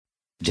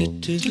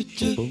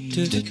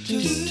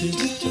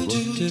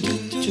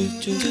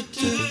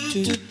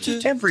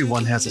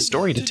Everyone has a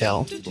story to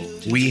tell.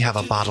 We have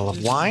a bottle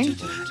of wine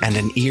and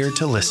an ear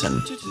to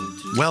listen.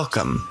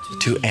 Welcome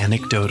to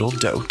Anecdotal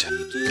Dote.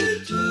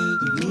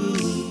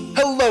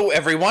 Hello,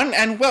 everyone,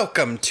 and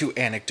welcome to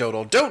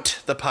Anecdotal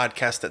Dote, the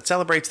podcast that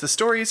celebrates the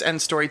stories and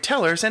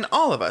storytellers in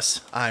all of us.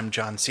 I'm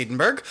John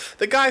Seidenberg,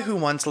 the guy who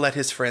once let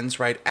his friends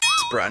write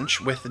ass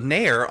brunch with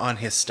Nair on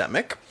his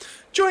stomach.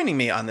 Joining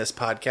me on this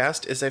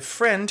podcast is a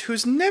friend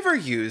who's never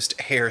used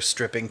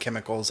hair-stripping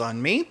chemicals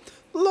on me,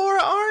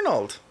 Laura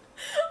Arnold.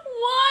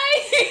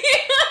 Why?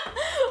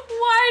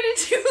 Why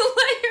did you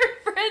let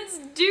your friends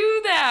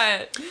do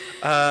that?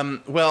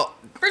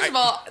 First of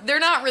all, they're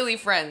not really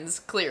friends,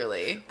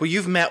 clearly. Well,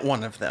 you've met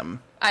one of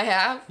them. I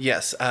have?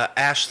 Yes,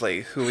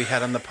 Ashley, who we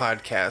had on the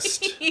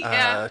podcast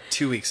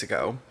 2 weeks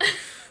ago.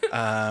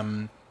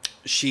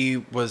 She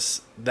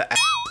was the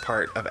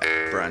part of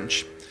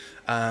brunch.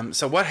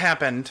 So what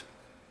happened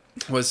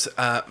was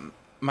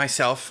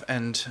myself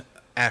and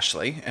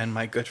Ashley and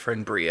my good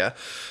friend Bria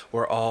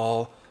were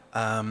all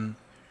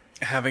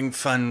having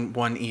fun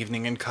one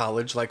evening in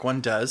college, like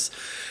one does,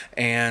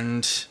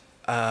 and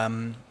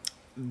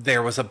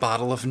there was a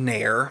bottle of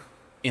Nair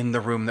in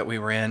the room that we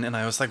were in, and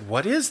I was like,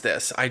 what is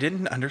this? I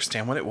didn't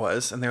understand what it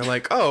was, and they're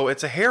like, oh,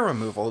 it's a hair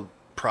removal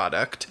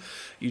product.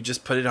 You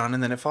just put it on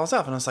and then it falls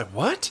off. And I was like,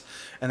 what?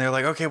 And they're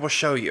like, okay, we'll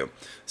show you.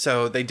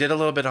 So they did a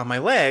little bit on my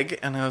leg,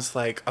 and I was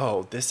like,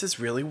 oh, this is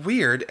really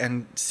weird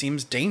and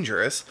seems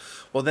dangerous.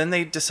 Well, then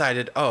they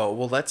decided, oh,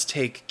 well, let's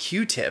take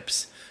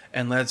Q-tips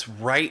and let's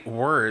write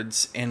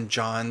words in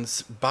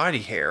John's body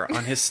hair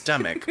on his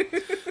stomach.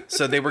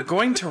 So they were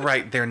going to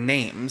write their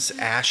names,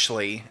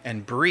 Ashley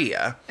and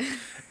Bria,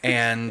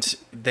 and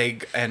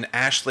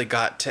Ashley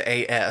got to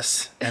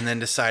AS and then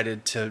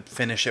decided to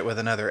finish it with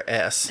another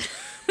S.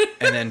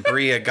 And then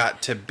Bria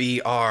got to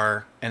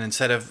BR, and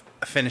instead of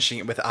finishing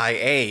it with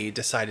IA,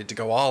 decided to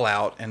go all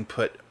out and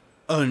put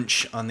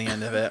unch on the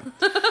end of it.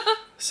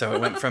 So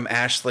it went from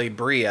Ashley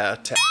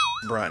Bria to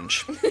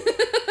brunch.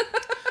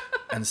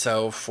 And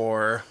so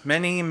for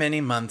many,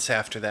 many months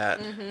after that,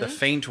 the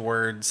faint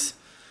words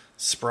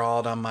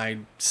sprawled on my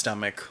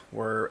stomach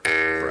were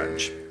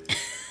brunch.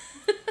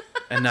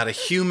 And not a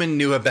human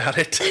knew about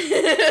it.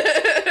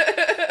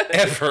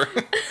 Ever.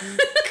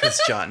 Because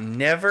John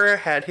never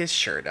had his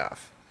shirt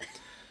off.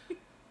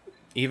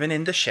 Even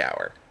in the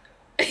shower.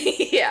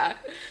 Yeah.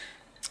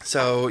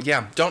 So,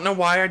 yeah, don't know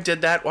why I did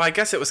that. Well, I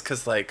guess it was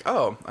because, this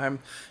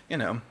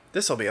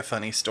will be a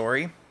funny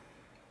story.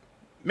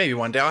 Maybe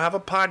one day I'll have a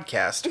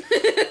podcast.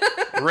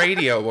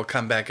 Radio will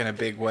come back in a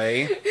big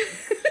way,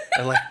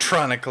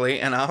 electronically,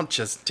 and I'll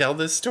just tell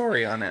this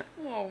story on it.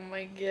 Oh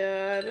my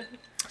god.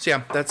 So,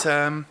 yeah, that's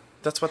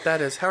what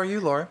that is. How are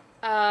you, Laura?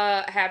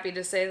 Happy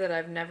to say that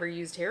I've never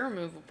used hair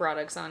removal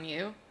products on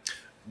you.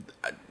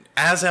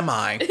 As am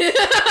I.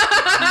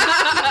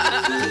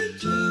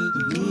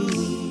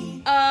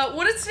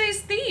 What is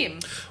today's theme?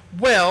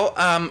 Well,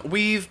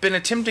 we've been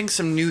attempting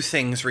some new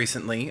things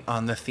recently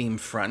on the theme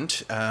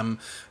front.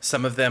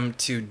 Some of them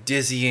to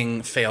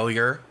dizzying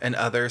failure and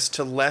others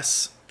to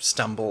less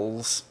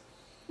stumbles.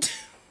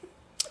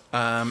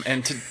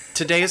 And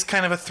today is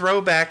kind of a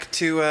throwback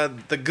to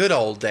the good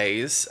old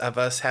days of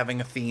us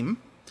having a theme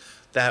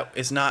that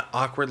is not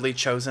awkwardly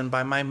chosen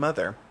by my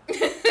mother.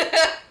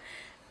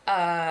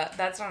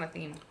 That's not a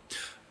theme.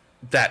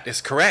 That is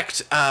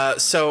correct.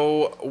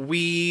 So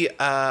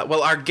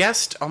our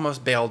guest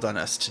almost bailed on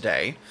us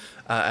today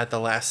at the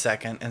last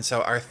second. And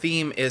so our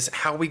theme is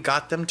how we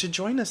got them to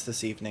join us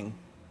this evening.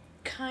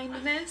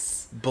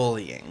 Kindness.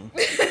 Bullying.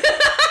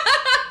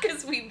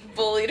 Because we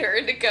bullied her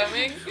into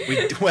coming.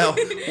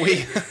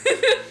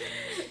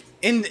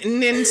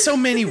 In so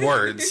many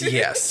words,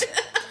 yes.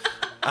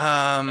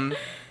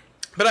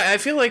 But I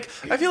feel like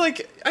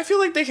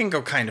they can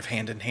go kind of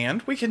hand in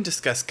hand. We can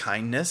discuss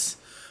kindness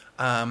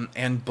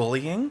and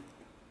bullying.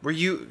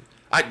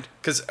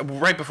 Because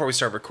right before we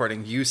started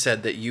recording, you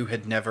said that you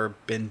had never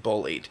been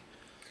bullied.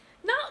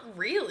 Not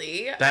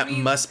really. That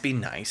must be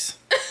nice.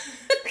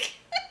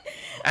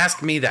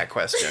 Ask me that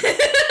question.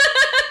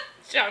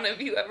 John,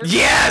 have you ever been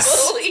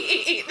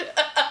bullied?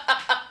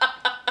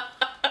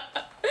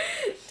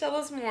 Tell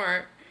us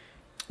more.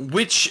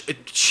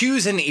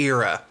 Choose an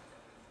era.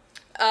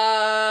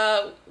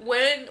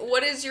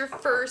 What is your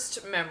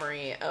first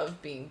memory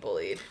of being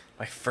bullied?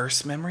 My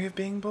first memory of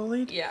being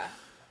bullied? Yeah.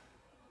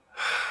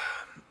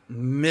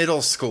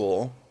 Middle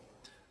school.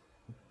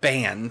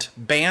 Band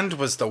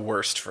was the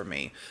worst for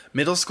me.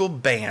 Middle school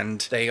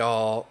band, they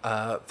all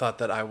thought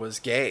that I was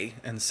gay,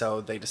 and so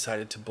they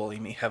decided to bully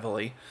me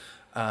heavily.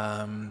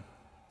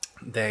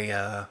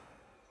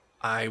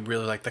 I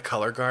really liked the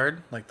color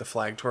guard, like the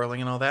flag twirling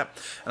and all that,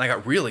 and I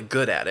got really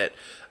good at it.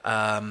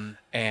 The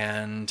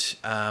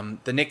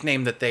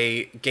nickname that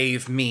they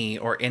gave me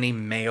or any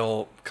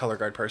male color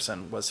guard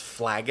person was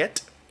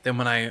Flaggett. Then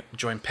when I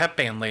joined pep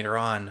band later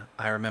on,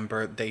 I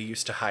remember they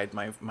used to hide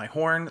my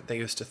horn. They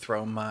used to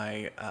throw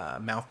my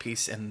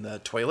mouthpiece in the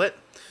toilet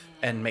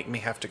and make me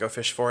have to go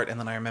fish for it. And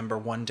then I remember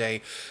one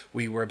day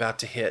we were about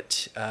to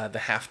hit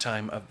the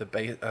halftime of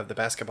the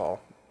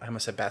basketball. I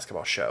almost said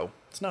basketball show.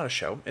 It's not a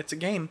show. It's a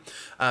game,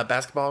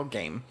 basketball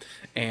game.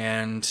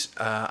 And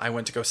I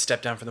went to go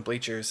step down from the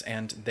bleachers,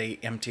 and they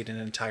emptied an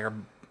entire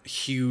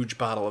huge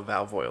bottle of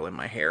Valve oil in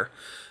my hair.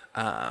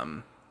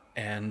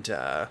 And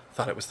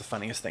thought it was the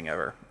funniest thing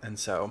ever. And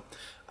so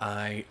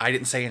I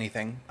didn't say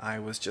anything. I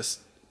was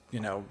just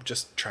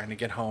trying to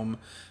get home.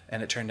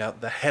 And it turned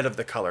out the head of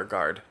the color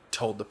guard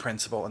told the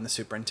principal and the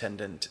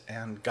superintendent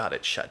and got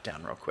it shut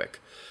down real quick.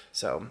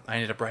 So I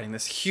ended up writing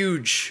this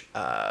huge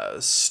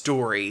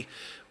story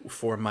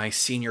for my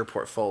senior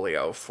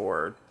portfolio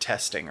for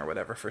testing or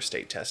whatever, for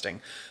state testing,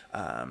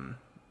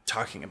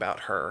 talking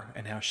about her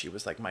and how she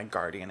was like my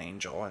guardian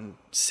angel and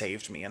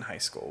saved me in high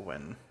school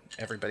when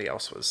everybody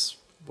else was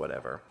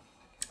whatever.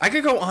 I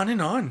could go on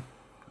and on.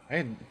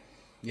 I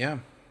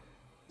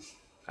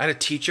had a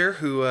teacher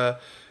who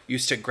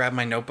used to grab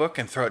my notebook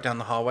and throw it down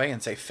the hallway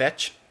and say,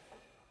 "Fetch."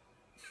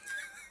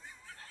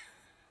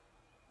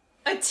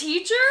 A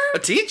teacher? A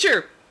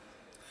teacher!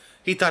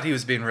 He thought he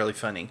was being really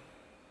funny.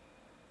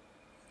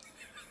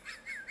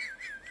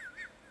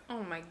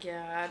 Oh my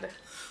god.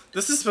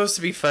 This is supposed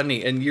to be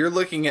funny, and you're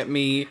looking at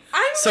me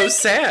I'm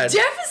sad.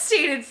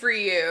 Devastated for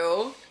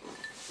you.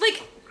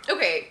 Like,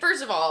 okay,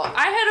 first of all,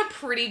 I had a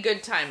pretty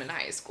good time in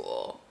high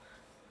school.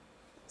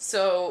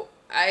 So,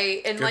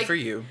 Good for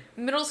you.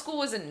 Middle school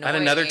was annoying. And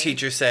another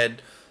teacher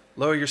said,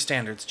 "Lower your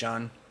standards,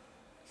 John."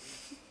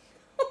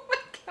 Oh my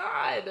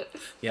god.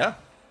 Yeah.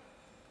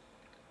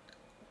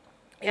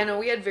 Yeah, no,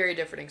 we had very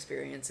different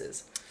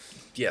experiences.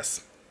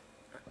 Yes.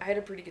 I had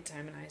a pretty good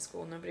time in high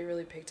school. Nobody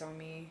really picked on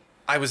me.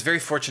 I was very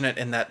fortunate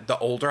in that the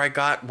older I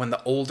got, when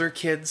the older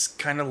kids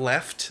kind of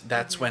left,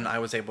 that's when I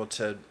was able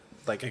to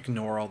like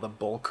ignore all the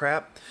bull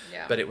crap.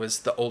 Yeah. But it was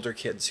the older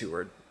kids who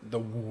were the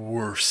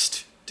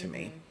worst to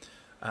me.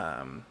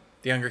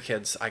 The younger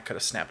kids, I could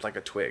have snapped like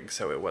a twig,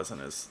 so it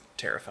wasn't as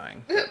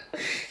terrifying.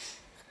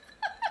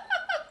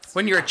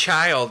 When you're a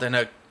child in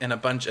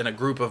a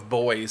group of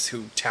boys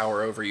who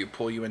tower over you,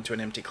 pull you into an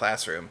empty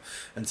classroom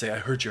and say, "I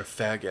heard you're a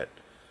faggot,"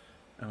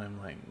 and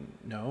I'm like,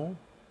 "No,"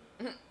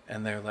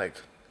 and they're like,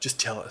 "Just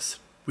tell us,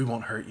 we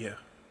won't hurt you,"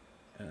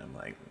 and I'm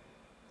like,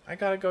 "I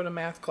gotta go to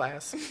math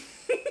class."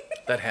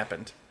 That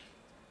happened.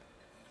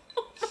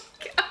 Oh my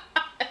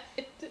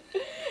god!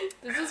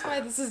 This is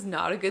why this is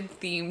not a good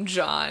theme,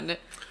 John.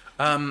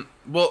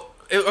 Well,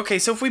 okay,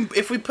 so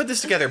if we put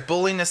this together,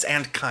 bulliness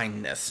and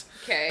kindness.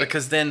 Okay.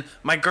 Because then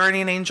my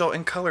guardian angel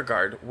in color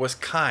guard was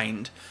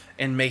kind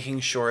in making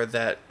sure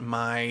that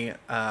my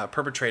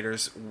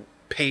perpetrators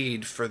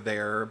paid for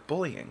their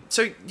bullying.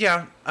 So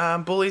yeah,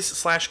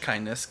 bullies /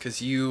 kindness,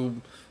 because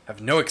you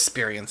have no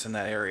experience in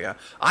that area.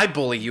 I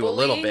bully you a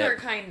little bit. Bullying or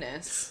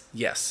kindness?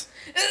 Yes.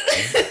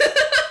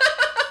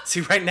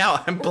 See, right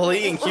now I'm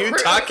bullying you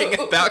talking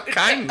about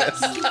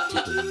kindness.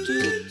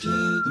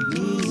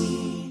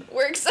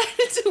 We're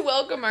excited to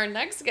welcome our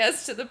next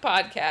guest to the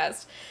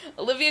podcast.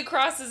 Olivia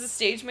Cross is a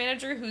stage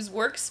manager whose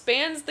work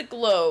spans the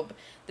globe.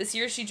 This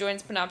year she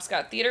joins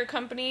Penobscot Theater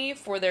Company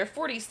for their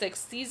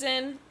 46th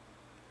season.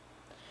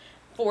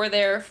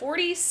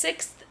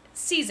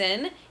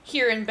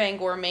 Here in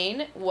Bangor,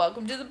 Maine.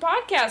 Welcome to the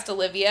podcast,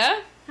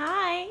 Olivia.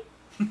 Hi.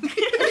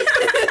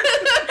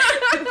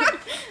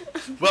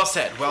 Well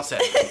said, well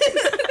said.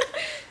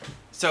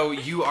 So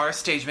you are a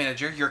stage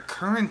manager. You're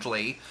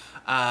currently...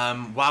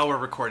 while we're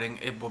recording,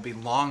 it will be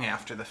long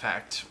after the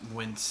fact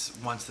once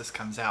this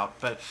comes out,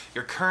 but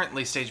you're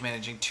currently stage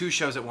managing 2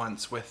 shows at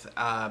once with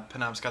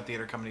Penobscot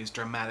Theater Company's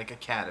Dramatic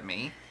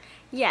Academy.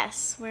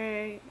 Yes,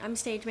 I'm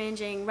stage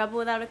managing Rebel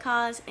Without a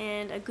Cause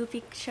and a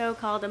goofy show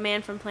called A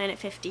Man from Planet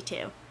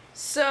 52.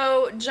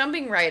 So,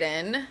 jumping right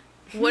in,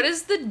 what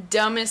is the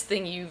dumbest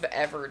thing you've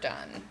ever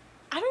done?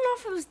 I don't know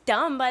if it was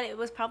dumb, but it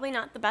was probably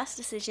not the best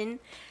decision.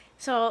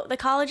 So the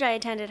college I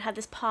attended had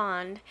this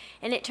pond,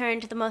 and it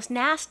turned the most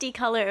nasty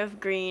color of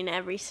green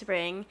every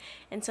spring.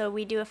 And so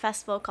we do a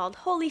festival called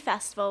Holy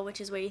Festival, which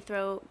is where you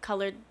throw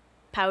colored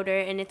powder,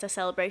 and it's a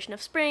celebration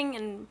of spring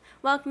and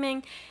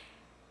welcoming.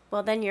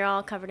 Well, then you're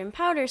all covered in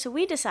powder, so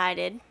we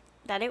decided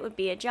that it would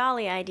be a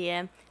jolly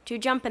idea to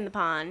jump in the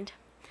pond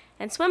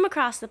and swim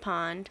across the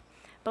pond.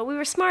 But we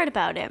were smart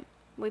about it.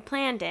 We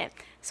planned it.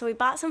 So we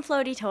bought some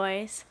floaty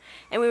toys,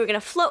 and we were going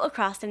to float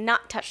across and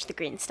not touch the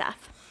green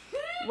stuff.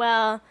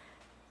 Well,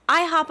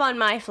 I hop on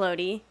my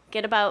floaty,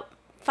 get about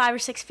 5 or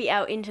 6 feet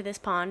out into this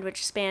pond,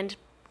 which spanned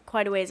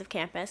quite a ways of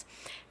campus.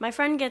 My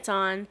friend gets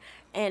on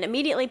and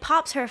immediately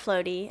pops her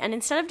floaty, and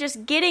instead of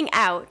just getting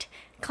out,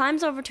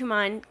 climbs over to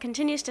mine,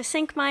 continues to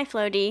sink my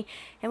floaty,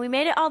 and we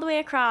made it all the way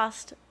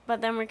across, but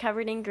then we're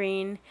covered in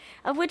green,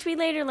 of which we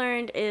later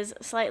learned is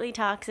slightly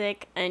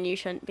toxic, and you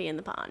shouldn't be in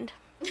the pond.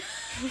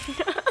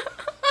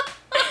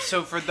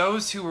 So for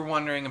those who were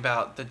wondering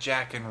about the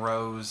Jack and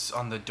Rose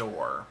on the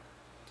door...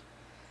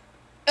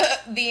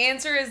 The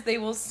answer is they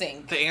will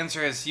sink. The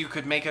answer is you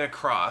could make it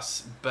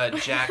across, but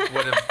Jack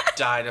would have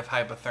died of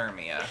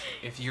hypothermia.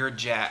 If you're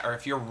Jack, or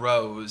if you're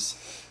Rose,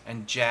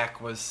 and Jack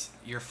was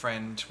your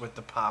friend with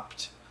the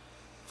popped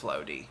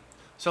floaty.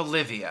 So,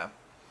 Olivia.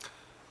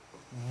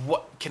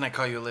 What can I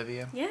call you,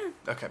 Olivia? Yeah.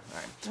 Okay, all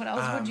right. What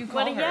else would you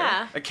call her?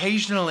 Yeah.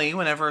 Occasionally,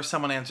 whenever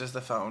someone answers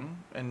the phone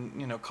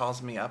and,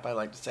 calls me up, I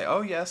like to say,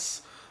 oh,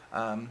 yes,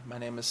 my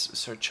name is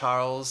Sir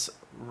Charles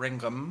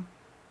Ringham.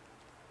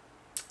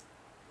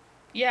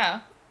 Yeah.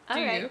 Do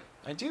All right. you?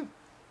 I do.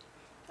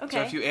 Okay.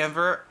 So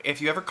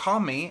if you ever call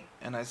me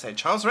and I say,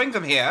 Charles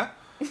Ringham here,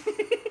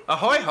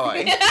 ahoy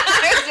hoy,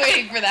 I was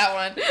waiting for that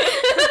one.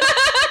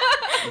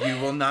 you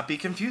will not be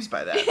confused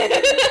by that.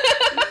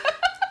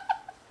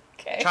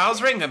 Okay.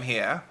 Charles Ringham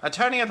here,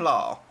 attorney at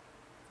law,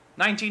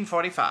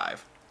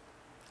 1945.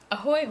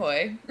 Ahoy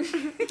hoy.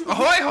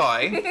 Ahoy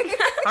hoy!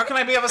 How can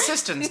I be of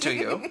assistance to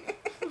you?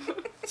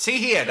 See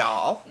here,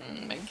 doll.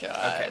 Oh my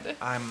god. Okay,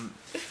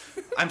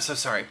 I'm so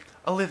sorry.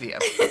 Olivia.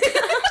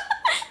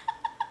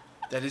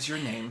 That is your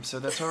name, so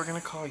that's what we're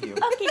gonna call you.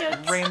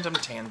 Okey-dokes. Random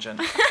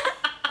tangent.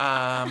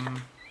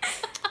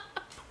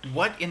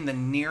 What in the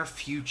near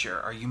future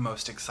are you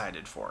most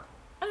excited for?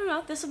 I don't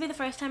know. This will be the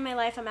first time in my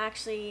life I'm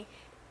actually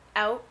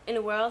out in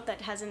a world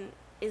that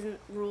isn't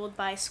ruled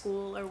by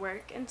school or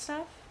work and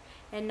stuff,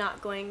 and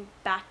not going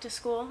back to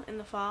school in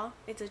the fall.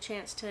 It's a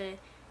chance to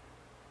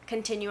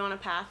continue on a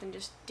path and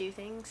just do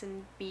things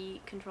and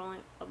be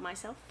controlling of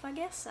myself, I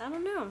guess. I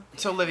don't know.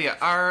 So, Olivia,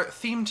 our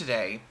theme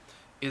today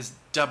is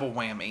double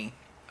whammy.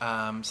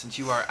 Since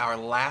you are our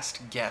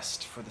last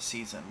guest for the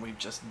season, we've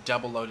just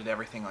double loaded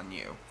everything on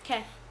you.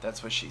 Okay.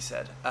 That's what she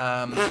said.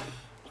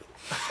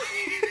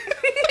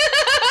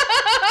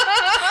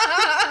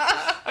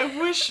 I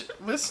wish,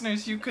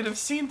 listeners, you could have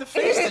seen the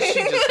face that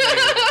she just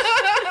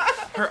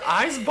made. Her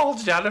eyes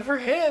bulged out of her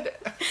head.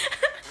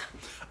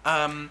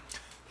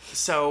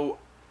 So,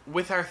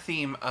 with our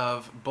theme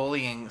of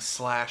bullying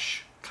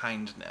 /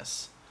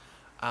 kindness,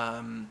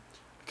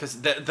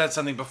 because that's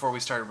something before we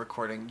started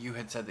recording, you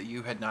had said that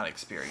you had not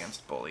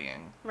experienced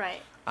bullying.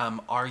 Right.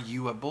 Are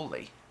you a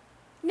bully?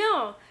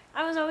 No,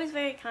 I was always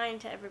very kind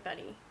to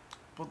everybody.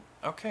 Well,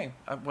 okay.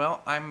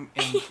 Well, I'm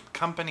in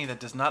company that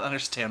does not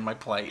understand my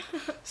plight,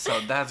 so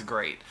that's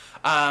great.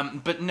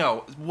 But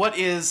no, what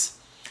do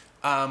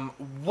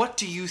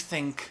you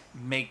think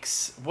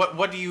makes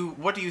what do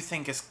you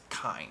think is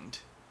kind?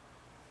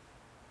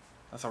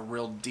 That's a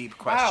real deep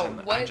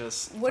question. Wow, I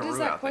just what threw does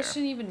that out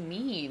question even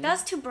mean?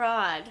 That's too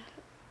broad.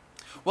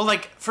 Well,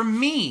 like, for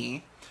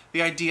me,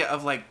 the idea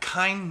of, like,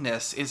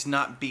 kindness is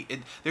not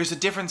there's a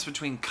difference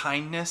between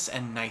kindness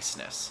and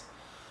niceness.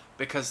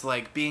 Because,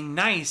 like, being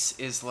nice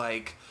is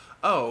like,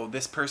 oh,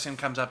 this person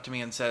comes up to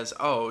me and says,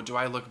 oh, do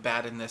I look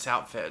bad in this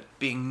outfit?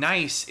 Being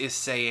nice is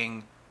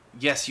saying,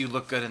 yes, you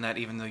look good in that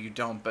even though you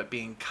don't. But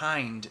being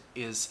kind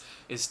is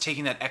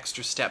taking that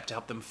extra step to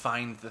help them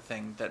find the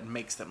thing that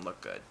makes them look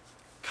good.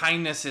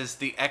 Kindness is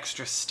the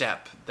extra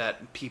step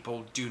that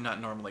people do not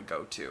normally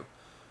go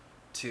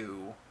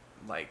to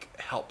like,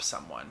 help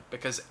someone.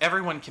 Because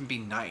everyone can be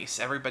nice.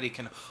 Everybody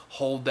can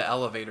hold the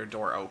elevator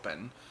door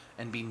open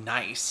and be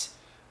nice.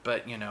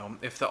 But,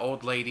 if the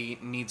old lady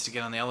needs to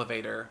get on the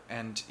elevator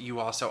and you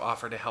also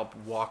offer to help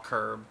walk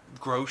her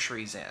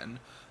groceries in,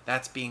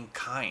 that's being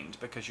kind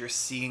because you're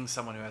seeing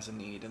someone who has a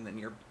need and then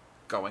you're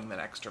going that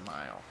extra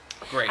mile.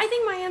 Great. I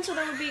think my answer,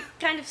 though, would be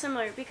kind of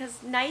similar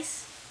because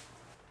nice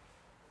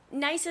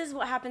is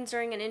what happens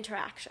during an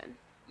interaction.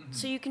 Mm-hmm.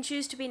 So you can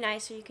choose to be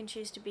nice or you can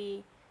choose to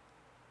be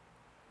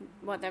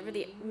whatever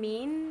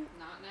mean.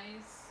 Not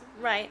nice.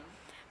 Right.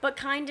 But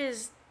kind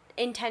is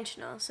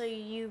intentional, so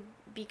you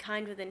be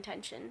kind with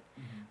intention.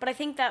 Mm-hmm. But I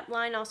think that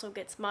line also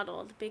gets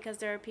muddled because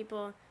there are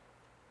people,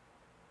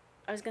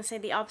 I was going to say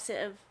the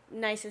opposite of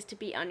nice is to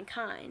be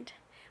unkind,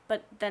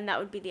 but then that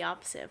would be the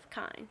opposite of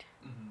kind,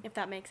 if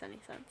that makes any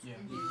sense. Yeah.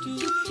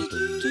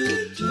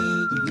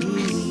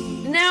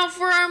 Now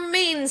for our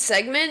main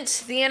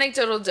segment, the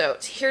anecdotal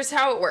dote. Here's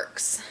how it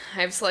works.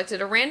 I've selected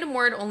a random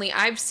word only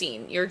I've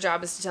seen. Your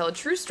job is to tell a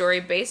true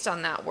story based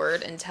on that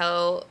word and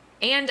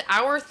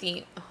our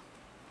theme.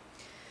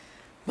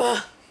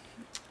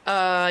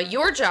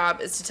 Your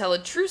job is to tell a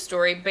true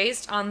story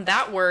based on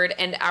that word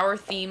and our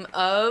theme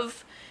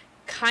of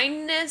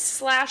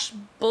kindness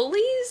 /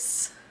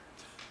 bullies.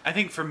 I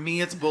think for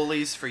me it's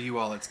bullies, for you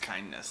all it's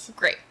kindness.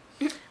 Great.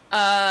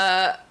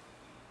 Are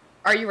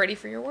you ready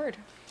for your word?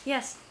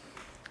 Yes.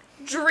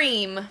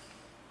 Dream.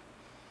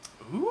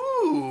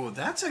 Ooh,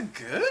 that's a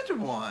good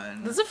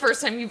one. This is the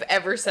first time you've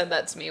ever said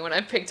that to me when I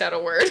picked out a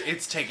word.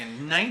 It's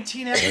taken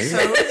 19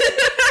 episodes.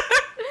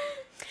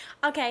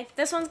 Okay,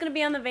 this one's going to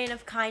be on the vein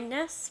of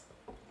kindness.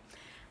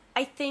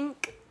 I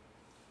think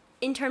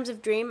in terms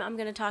of dream, I'm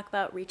going to talk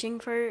about reaching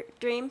for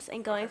dreams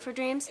and going for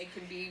dreams. It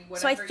could be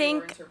So I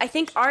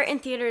think art and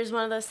theater is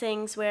one of those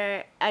things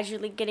where as you're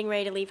getting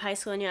ready to leave high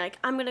school and you're like,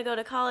 I'm going to go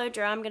to college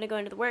or I'm going to go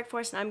into the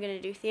workforce and I'm going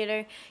to do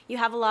theater, you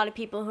have a lot of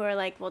people who are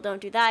like, well,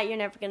 don't do that. You're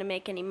never going to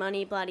make any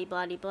money,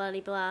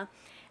 blah-de-blah-de-blah-de-blah.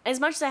 As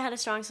much as I had a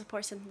strong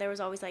support system, there was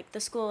always like the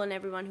school and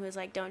everyone who was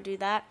like, don't do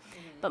that. Mm-hmm.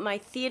 But my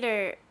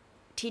theater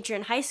teacher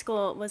in high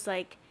school was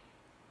like,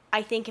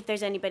 I think if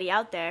there's anybody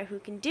out there who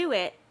can do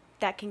it,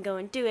 that can go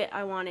and do it,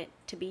 I want it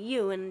to be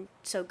you, and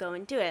so go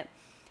and do it.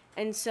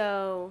 And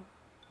so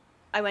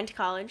I went to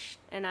college,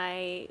 and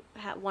I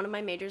had one of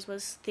my majors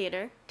was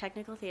theater,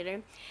 technical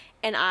theater,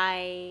 and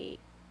I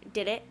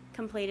did it,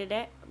 completed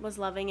it, was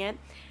loving it,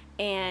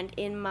 and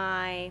in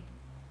my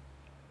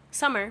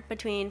summer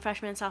between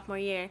freshman and sophomore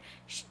year,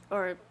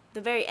 or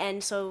the very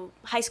end, so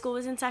high school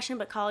was in session,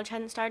 but college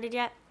hadn't started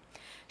yet,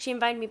 she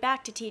invited me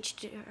back to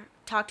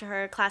talk to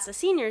her class of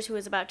seniors who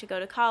was about to go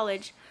to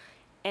college,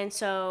 and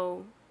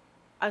so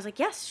I was like,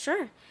 yes,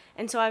 sure.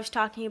 And so I was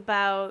talking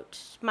about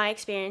my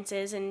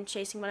experiences and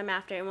chasing what I'm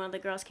after, and one of the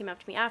girls came up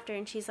to me after,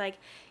 and she's like,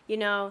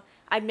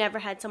 I've never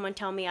had someone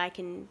tell me I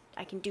can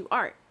do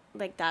art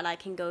like that. I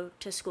can go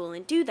to school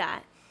and do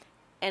that,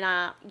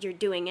 and you're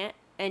doing it,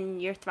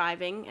 and you're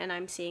thriving, and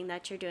I'm seeing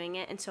that you're doing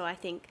it, and so I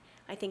think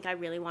I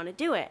really want to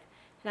do it.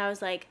 And I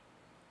was like,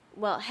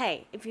 well,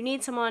 hey, if you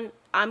need someone,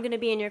 I'm gonna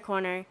be in your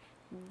corner.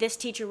 This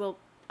teacher will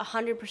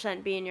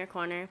 100% be in your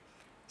corner.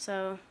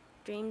 So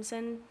dreams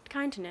and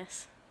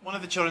kindness. One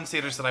of the children's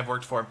theaters that I've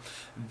worked for,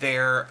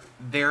 their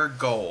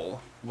goal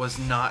was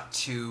not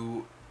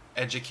to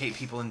educate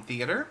people in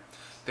theater.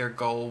 Their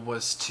goal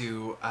was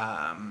to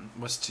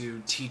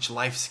teach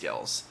life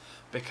skills,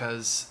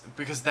 because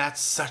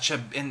that's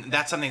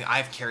that's something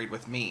I've carried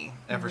with me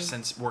ever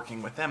since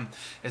working with them,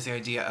 is the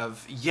idea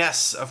of,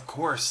 yes, of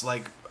course,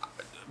 like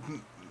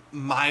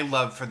my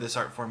love for this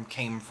art form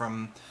came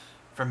from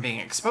being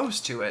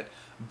exposed to it,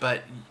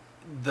 but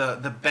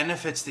the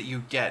benefits that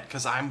you get,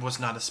 because I was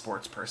not a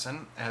sports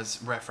person,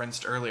 as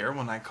referenced earlier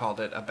when I called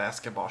it a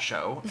basketball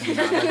show and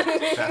not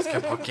a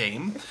basketball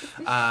game,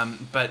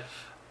 but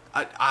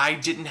I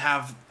didn't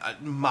have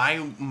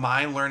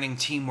my learning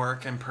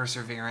teamwork and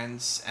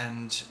perseverance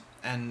and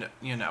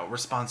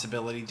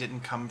responsibility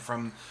didn't come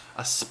from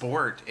a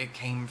sport. It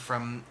came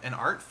from an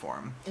art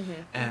form.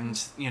 And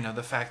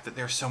the fact that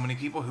there's so many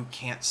people who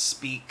can't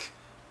speak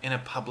in a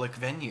public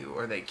venue,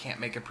 or they can't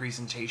make a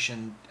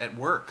presentation at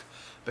work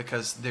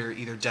because they're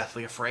either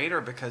deathly afraid or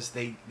because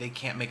they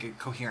can't make a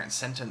coherent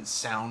sentence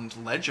sound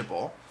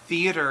legible.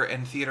 Theater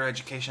and theater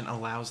education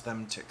allows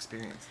them to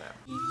experience that.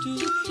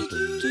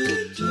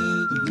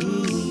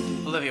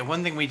 Olivia,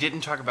 one thing we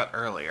didn't talk about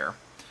earlier,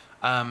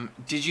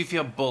 did you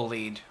feel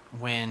bullied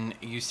when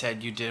you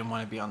said you didn't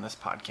want to be on this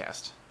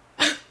podcast?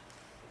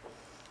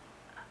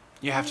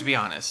 You have to be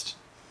honest.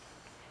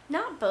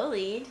 Not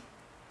bullied.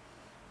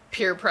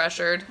 Peer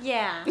pressured.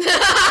 Yeah.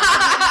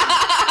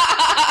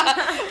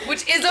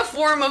 Which is a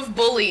form of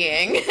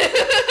bullying.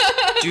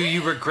 Do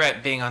you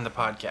regret being on the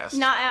podcast?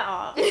 Not at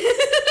all.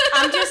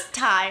 I'm just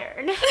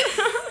tired.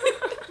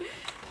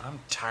 I'm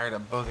tired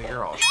of both of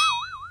your all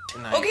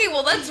tonight. Okay,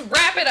 well, let's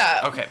wrap it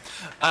up. Okay.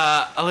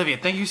 Olivia,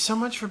 thank you so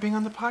much for being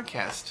on the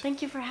podcast.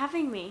 Thank you for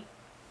having me.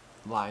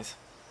 Lies.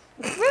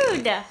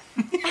 Rude.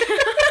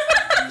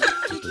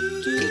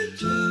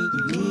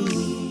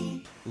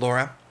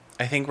 Laura,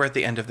 I think we're at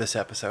the end of this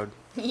episode.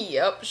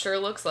 Yep, sure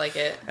looks like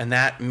it. And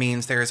that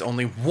means there is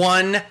only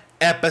one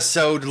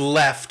episode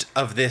left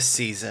of this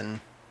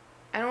season.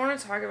 I don't want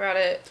to talk about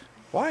it.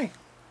 Why?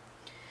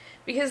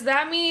 Because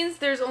that means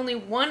there's only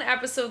one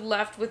episode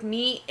left with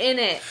me in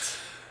it.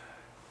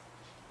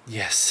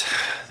 Yes,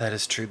 that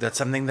is true. That's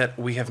something that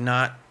we have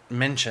not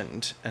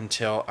mentioned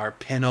until our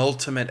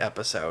penultimate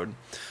episode.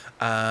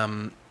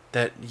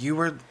 That you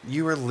were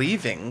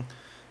leaving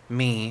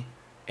me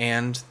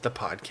and the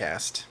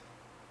podcast.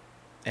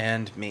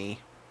 And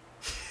me.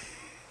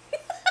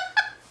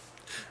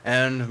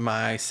 And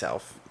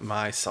myself.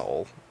 My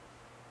soul.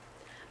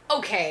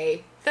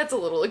 Okay, that's a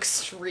little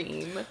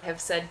extreme. I have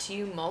said to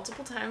you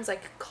multiple times I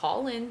could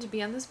call in to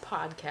be on this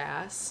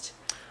podcast.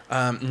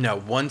 No,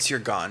 once you're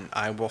gone,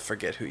 I will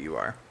forget who you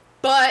are.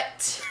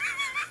 But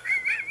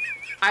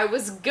I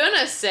was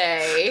gonna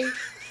say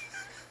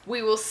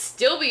we will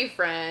still be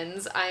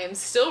friends. I am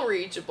still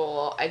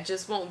reachable. I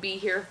just won't be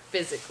here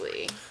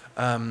physically.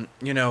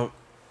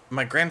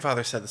 My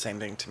grandfather said the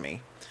same thing to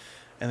me.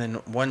 And then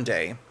one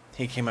day,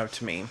 he came up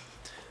to me,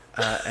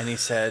 and he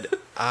said,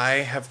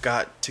 I have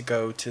got to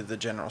go to the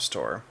general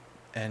store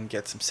and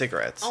get some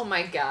cigarettes. Oh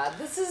my god,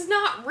 this is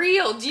not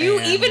real. Do you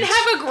even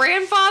have a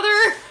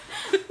grandfather?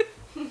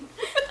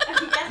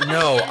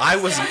 No, I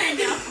was...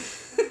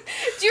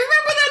 Do you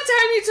remember that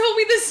time you told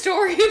me the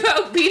story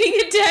about beating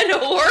a dead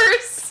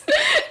horse?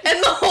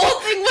 And the whole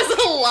thing was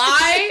a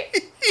lie?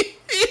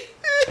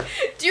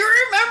 Do you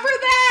remember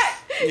that?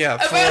 Yeah.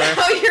 About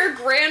how your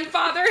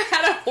grandfather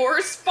had a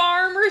horse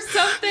farm or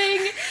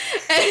something,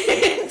 and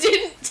it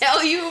didn't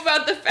tell you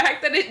about the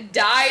fact that it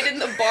died in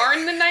the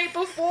barn the night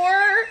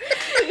before,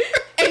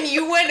 and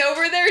you went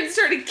over there and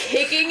started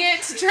kicking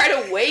it to try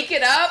to wake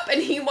it up,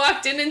 and he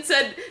walked in and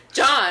said,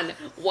 John,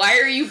 why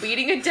are you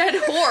beating a dead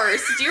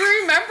horse? Do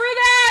you remember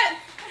that?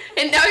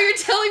 And now you're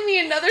telling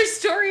me another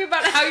story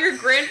about how your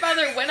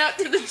grandfather went out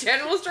to the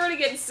general store to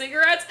get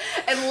cigarettes,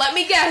 and let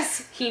me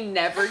guess, he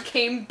never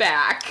came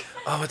back.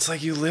 Oh, it's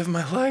like you live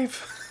my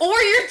life. Or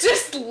you're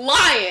just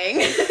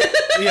lying.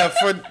 Yeah,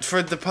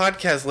 for the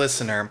podcast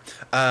listener,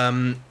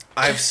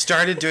 I've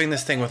started doing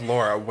this thing with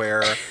Laura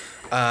where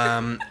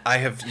I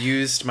have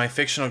used my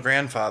fictional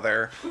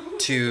grandfather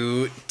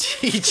to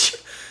teach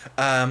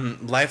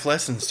life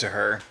lessons to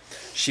her.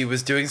 she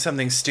was doing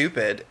something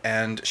stupid,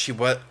 and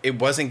it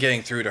wasn't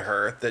getting through to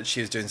her that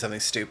she was doing something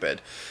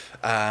stupid.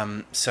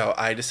 So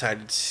I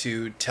decided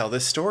to tell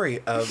this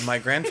story of my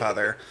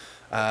grandfather,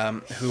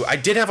 who I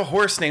did have a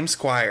horse named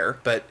Squire,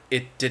 but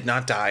it did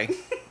not die.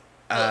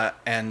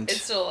 And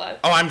it's still alive.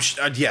 Oh,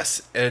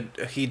 yes.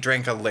 He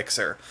drank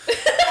elixir.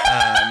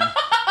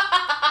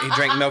 He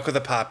drank milk of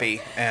the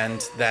poppy,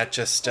 and that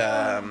just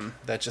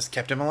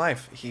kept him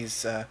alive.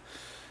 He's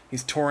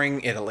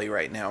touring Italy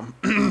right now.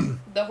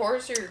 The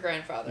horse or your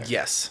grandfather?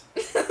 Yes.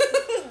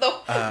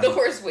 The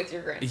horse with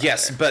your grandfather.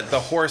 Yes, but the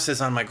horse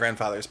is on my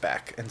grandfather's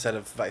back instead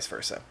of vice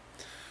versa.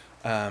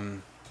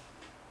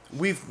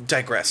 We've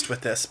digressed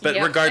with this, but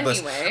regardless,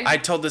 anyway. I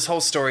told this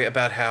whole story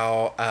about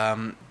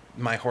how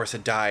my horse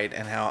had died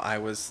and how I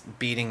was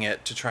beating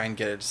it to try and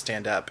get it to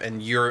stand up.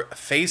 And your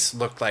face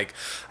looked like,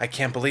 I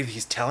can't believe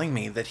he's telling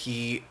me that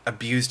he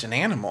abused an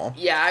animal.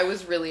 Yeah, I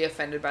was really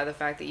offended by the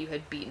fact that you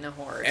had beaten a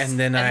horse. And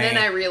then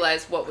I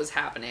realized what was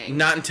happening.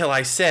 Not until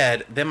I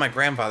said, then my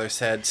grandfather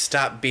said,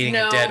 stop beating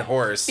a dead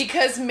horse.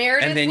 Because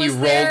Meredith And then was you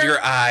rolled there.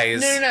 your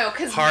eyes No,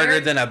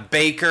 harder than a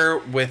baker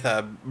with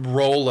a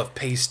roll of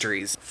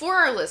pastries. For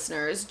our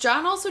listeners,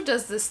 John also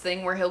does this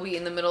thing where he'll be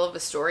in the middle of a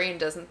story and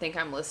doesn't think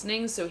I'm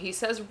listening, so he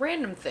says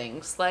random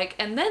things like,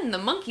 and then the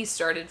monkey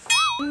started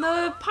f***ing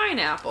the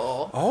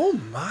pineapple. Oh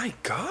my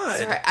God.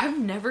 Sorry, I've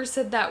never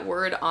said that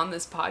word on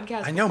this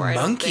podcast I know, before,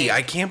 monkey.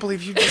 I can't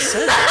believe you just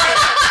said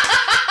that.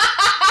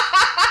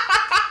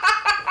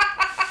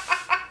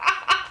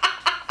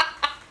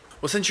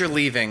 Well, since you're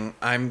leaving,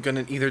 I'm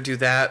going to either do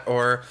that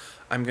or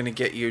I'm going to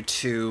get you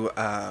to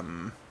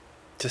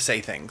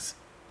say things.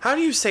 How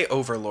do you say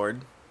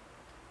overlord?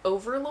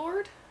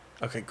 Overlord?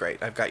 Okay,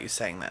 great. I've got you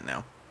saying that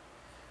now.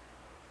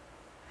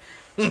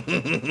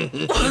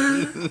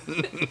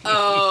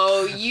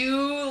 Oh,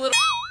 you little...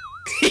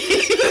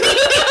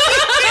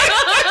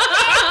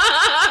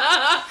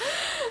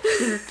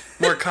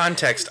 More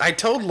context. I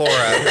told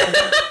Laura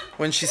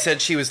when she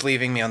said she was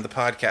leaving me on the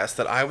podcast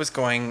that I was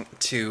going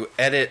to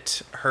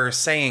edit her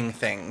saying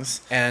things.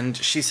 And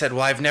she said,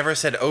 well, I've never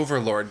said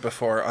overlord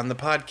before on the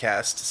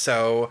podcast,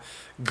 so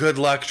good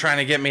luck trying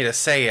to get me to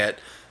say it.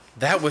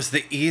 That was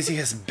the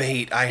easiest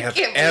bait I have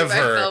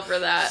ever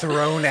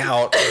thrown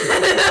out.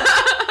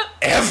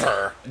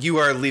 Ever. You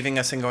are leaving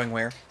us and going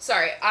where?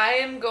 Sorry, I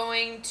am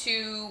going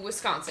to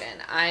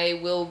Wisconsin.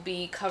 I will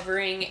be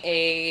covering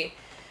a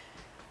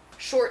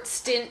short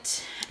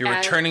stint. You're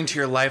returning to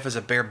your life as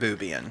a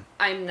Bearbubian.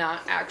 I'm not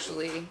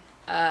actually.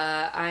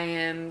 I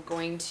am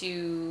going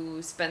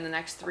to spend the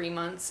next 3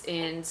 months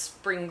in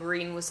Spring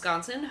Green,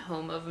 Wisconsin,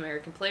 home of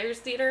American Players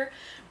Theater,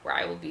 where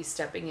I will be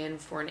stepping in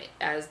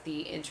as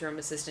the interim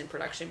assistant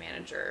production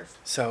manager.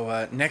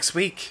 So next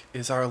week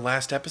is our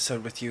last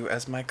episode with you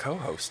as my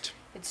co-host.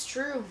 It's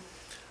true.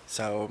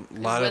 So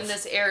when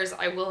this airs,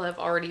 I will have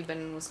already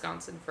been in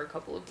Wisconsin for a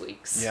couple of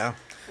weeks. Yeah,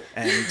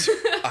 and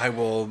I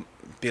will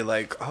be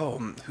like, oh,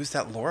 who's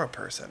that Laura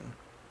person?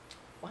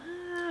 Wow,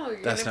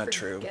 you're That's gonna not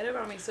true. Forget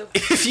about me so.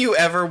 If you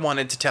ever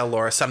wanted to tell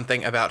Laura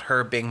something about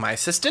her being my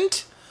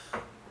assistant,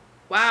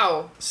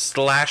 wow,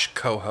 /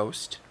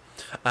 co-host,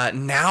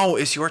 now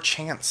is your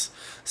chance.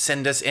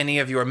 Send us any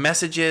of your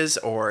messages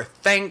or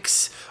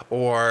thanks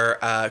or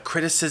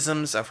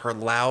criticisms of her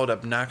loud,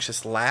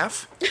 obnoxious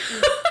laugh.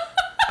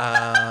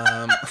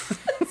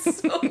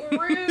 So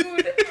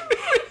rude.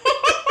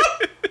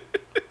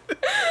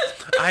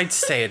 I'd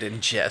say it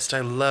in jest. I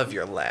love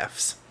your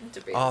laughs.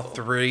 Debatable. All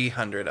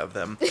 300 of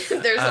them.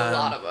 There's a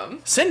lot of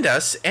them. Send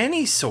us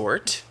any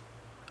sort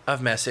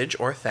of message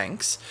or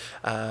thanks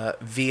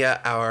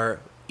via our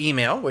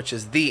email, which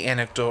is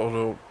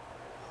theanecdotal...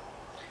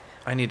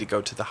 I need to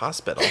go to the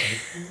hospital. I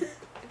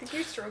think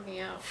you're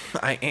stroking out.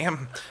 I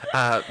am.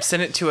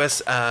 Send it to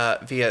us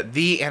via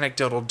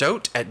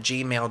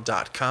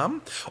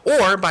theanecdotaldote@gmail.com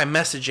or by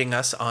messaging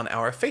us on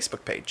our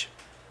Facebook page.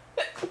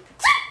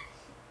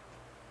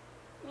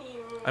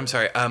 I'm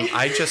sorry.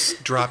 I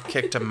just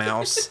drop-kicked a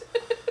mouse.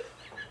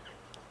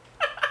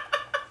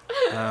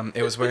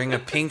 It was wearing a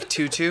pink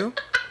tutu.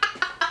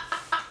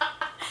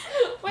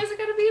 Why is it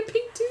gotta be a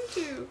pink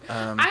tutu?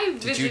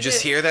 Did you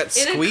just hear that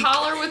squeak? In a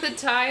collar with a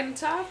tie and a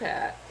top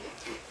hat.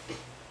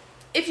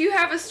 If you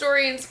have a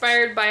story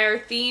inspired by our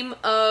theme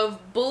of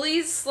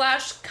bullies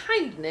 /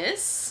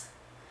 kindness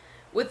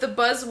with the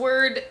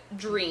buzzword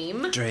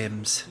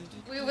dreams,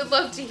 we would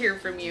love to hear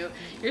from you.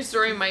 Your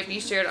story might be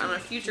shared on a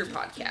future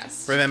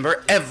podcast.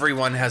 Remember,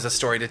 everyone has a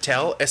story to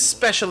tell,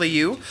 especially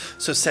you,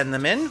 so send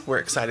them in. We're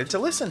excited to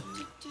listen.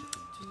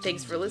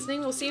 Thanks for listening.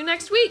 We'll see you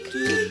next week.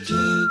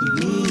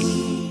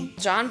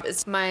 John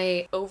is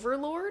my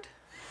overlord.